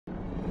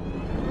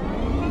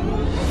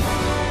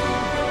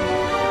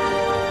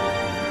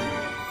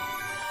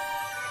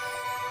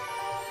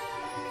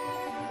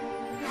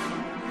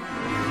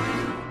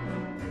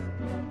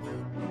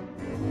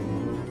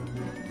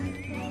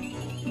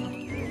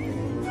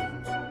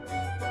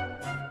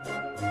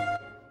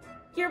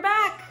You're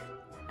back!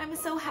 I'm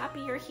so happy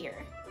you're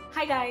here.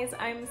 Hi guys,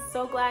 I'm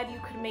so glad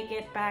you could make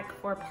it back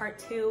for part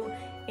 2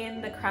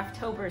 in the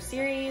Craftober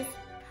series.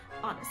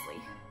 Honestly,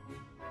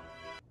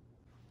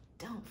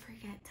 don't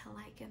forget to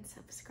like and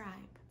subscribe.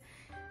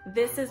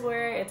 This is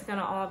where it's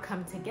gonna all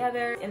come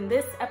together. In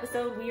this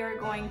episode, we are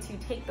going to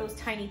take those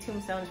tiny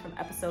tombstones from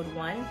episode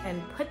 1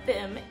 and put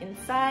them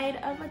inside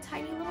of a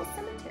tiny little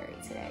cemetery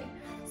today.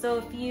 So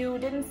if you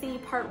didn't see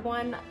part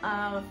 1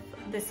 of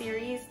the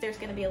series, there's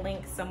gonna be a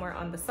link somewhere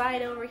on the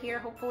side over here,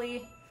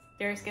 hopefully.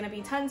 There's gonna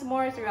be tons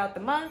more throughout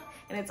the month,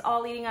 and it's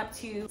all leading up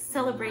to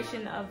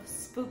celebration of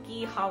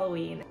spooky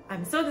Halloween.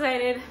 I'm so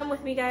excited. Come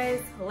with me,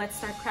 guys. Let's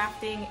start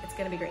crafting. It's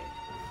gonna be great.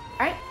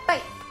 All right,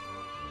 bye.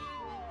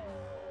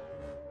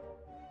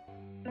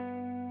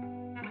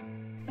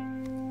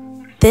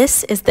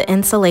 This is the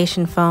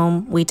insulation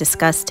foam we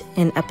discussed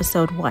in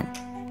episode 1.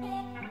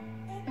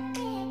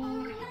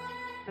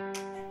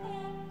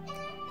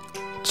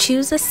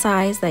 Choose a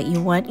size that you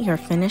want your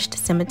finished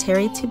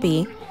cemetery to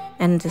be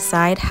and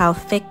decide how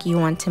thick you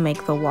want to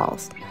make the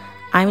walls.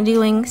 I'm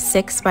doing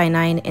 6 by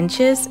 9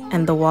 inches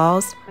and the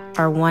walls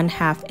are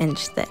 1/2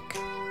 inch thick.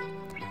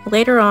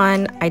 Later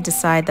on, I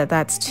decide that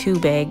that's too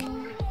big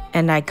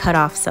and I cut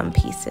off some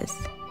pieces.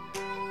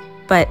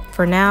 But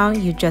for now,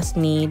 you just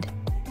need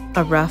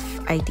a rough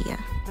idea.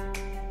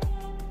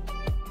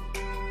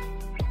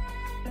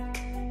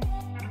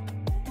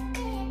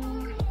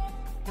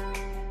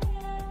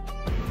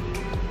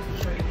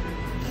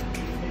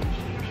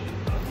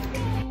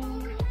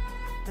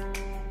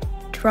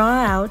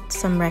 Draw out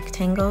some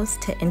rectangles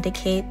to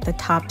indicate the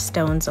top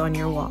stones on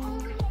your wall.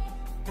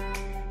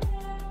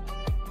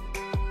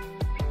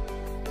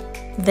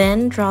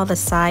 Then draw the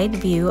side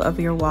view of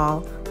your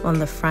wall on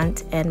the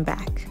front and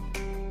back.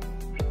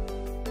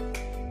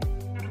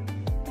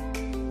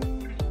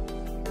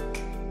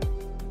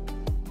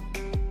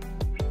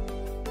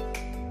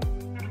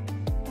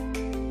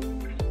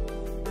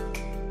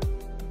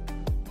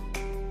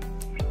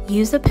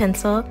 Use a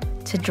pencil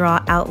to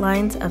draw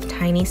outlines of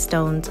tiny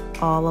stones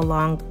all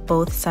along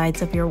both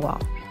sides of your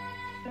wall.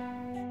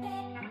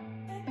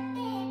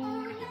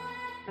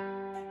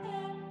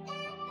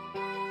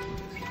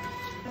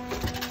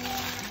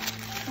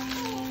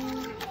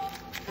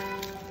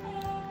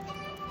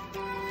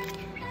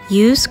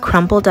 Use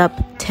crumpled up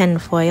tin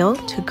foil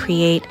to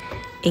create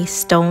a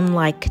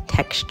stone-like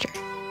texture.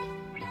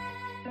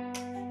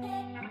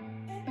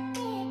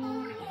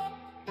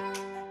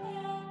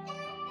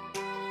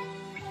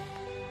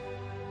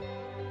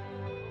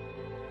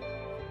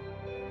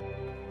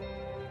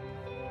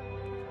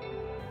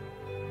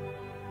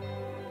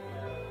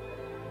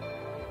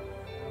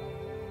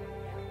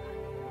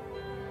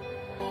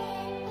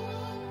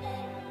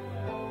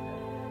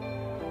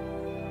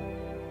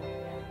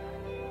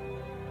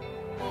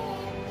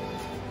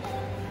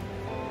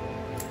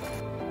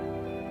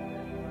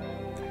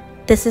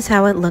 This is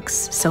how it looks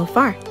so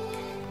far.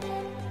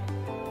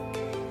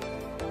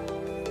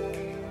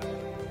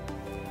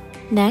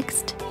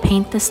 Next,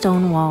 paint the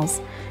stone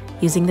walls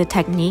using the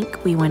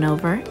technique we went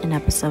over in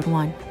episode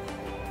 1.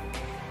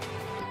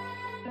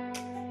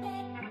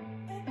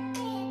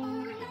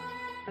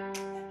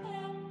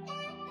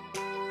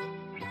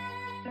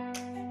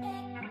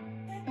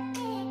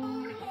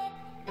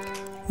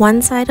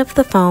 One side of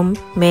the foam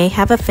may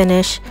have a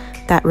finish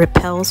that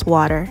repels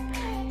water.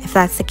 If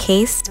that's the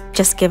case,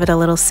 just give it a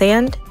little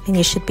sand and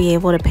you should be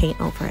able to paint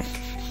over it.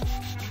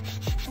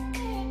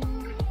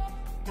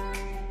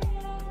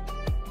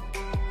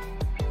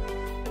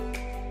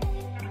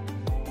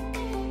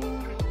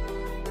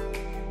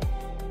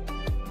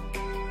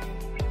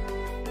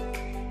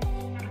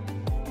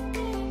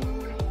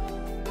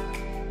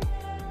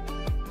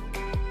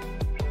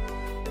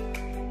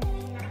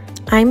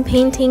 I'm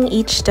painting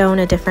each stone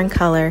a different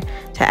color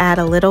to add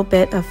a little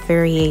bit of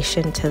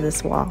variation to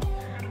this wall.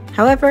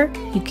 However,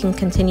 you can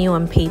continue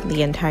and paint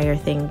the entire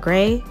thing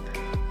gray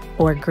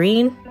or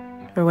green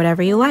or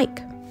whatever you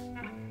like.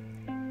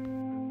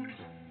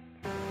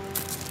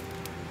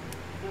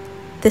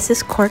 This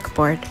is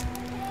corkboard.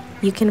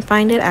 You can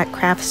find it at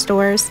craft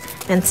stores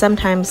and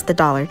sometimes the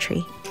Dollar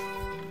Tree.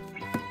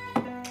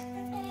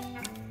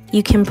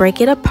 You can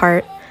break it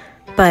apart,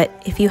 but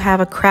if you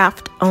have a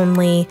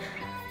craft-only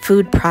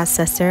food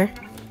processor,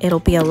 it'll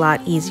be a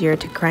lot easier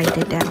to grind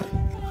it down.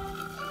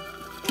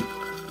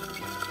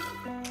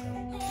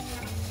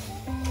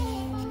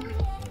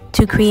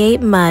 To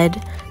create mud,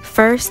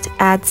 first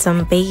add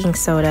some baking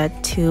soda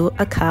to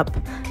a cup.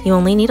 You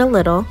only need a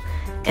little,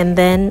 and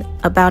then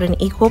about an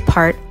equal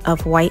part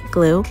of white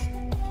glue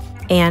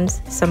and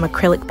some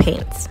acrylic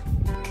paints.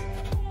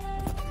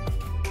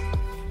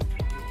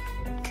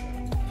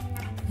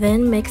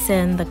 Then mix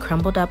in the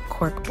crumbled up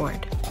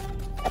corkboard.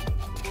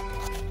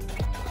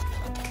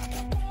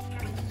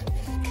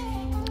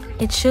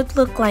 It should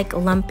look like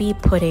lumpy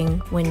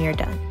pudding when you're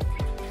done.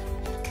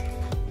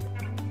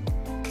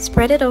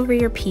 Spread it over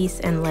your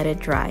piece and let it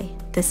dry.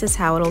 This is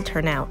how it'll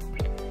turn out.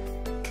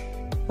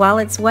 While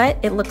it's wet,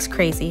 it looks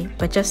crazy,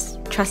 but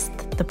just trust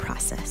the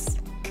process.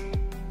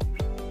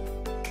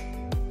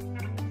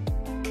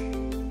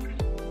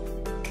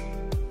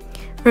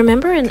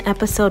 Remember in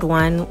episode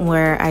 1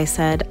 where I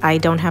said I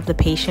don't have the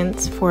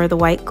patience for the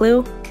white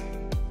glue?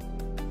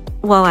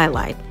 Well, I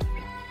lied.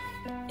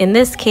 In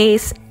this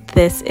case,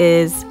 this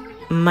is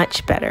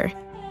much better.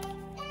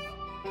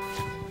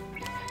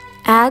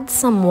 Add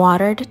some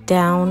watered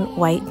down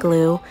white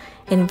glue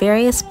in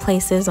various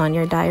places on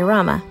your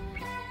diorama.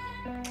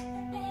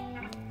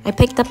 I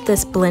picked up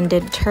this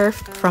blended turf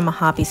from a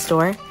hobby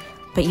store,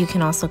 but you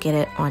can also get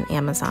it on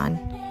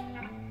Amazon.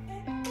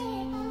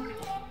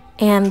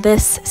 And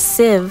this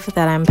sieve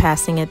that I'm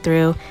passing it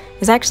through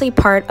is actually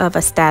part of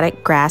a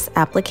static grass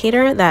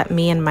applicator that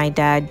me and my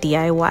dad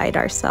DIY'd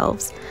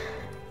ourselves.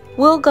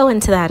 We'll go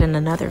into that in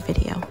another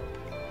video.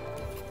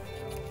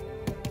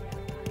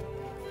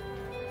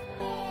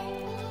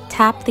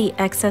 Tap the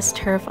excess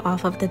turf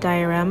off of the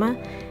diorama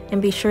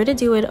and be sure to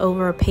do it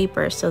over a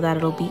paper so that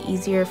it'll be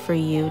easier for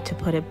you to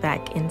put it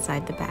back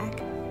inside the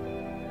bag.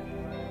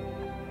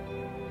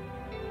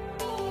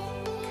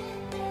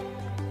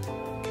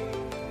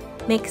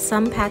 Make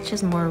some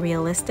patches more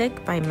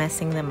realistic by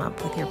messing them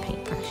up with your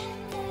paintbrush.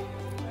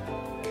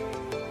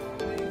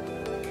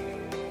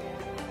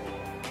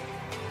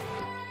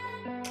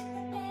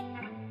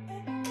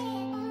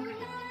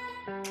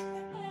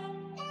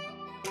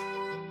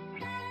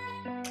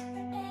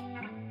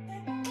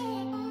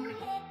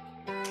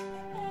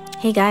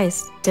 Hey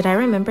guys, did I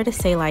remember to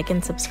say like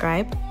and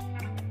subscribe?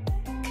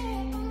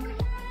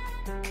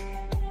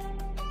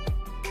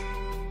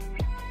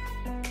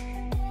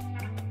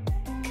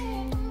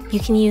 You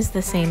can use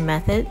the same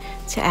method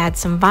to add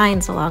some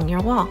vines along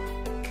your wall.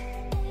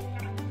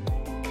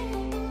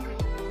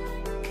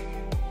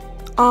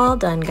 All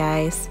done,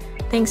 guys.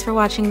 Thanks for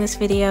watching this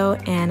video,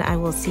 and I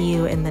will see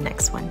you in the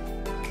next one.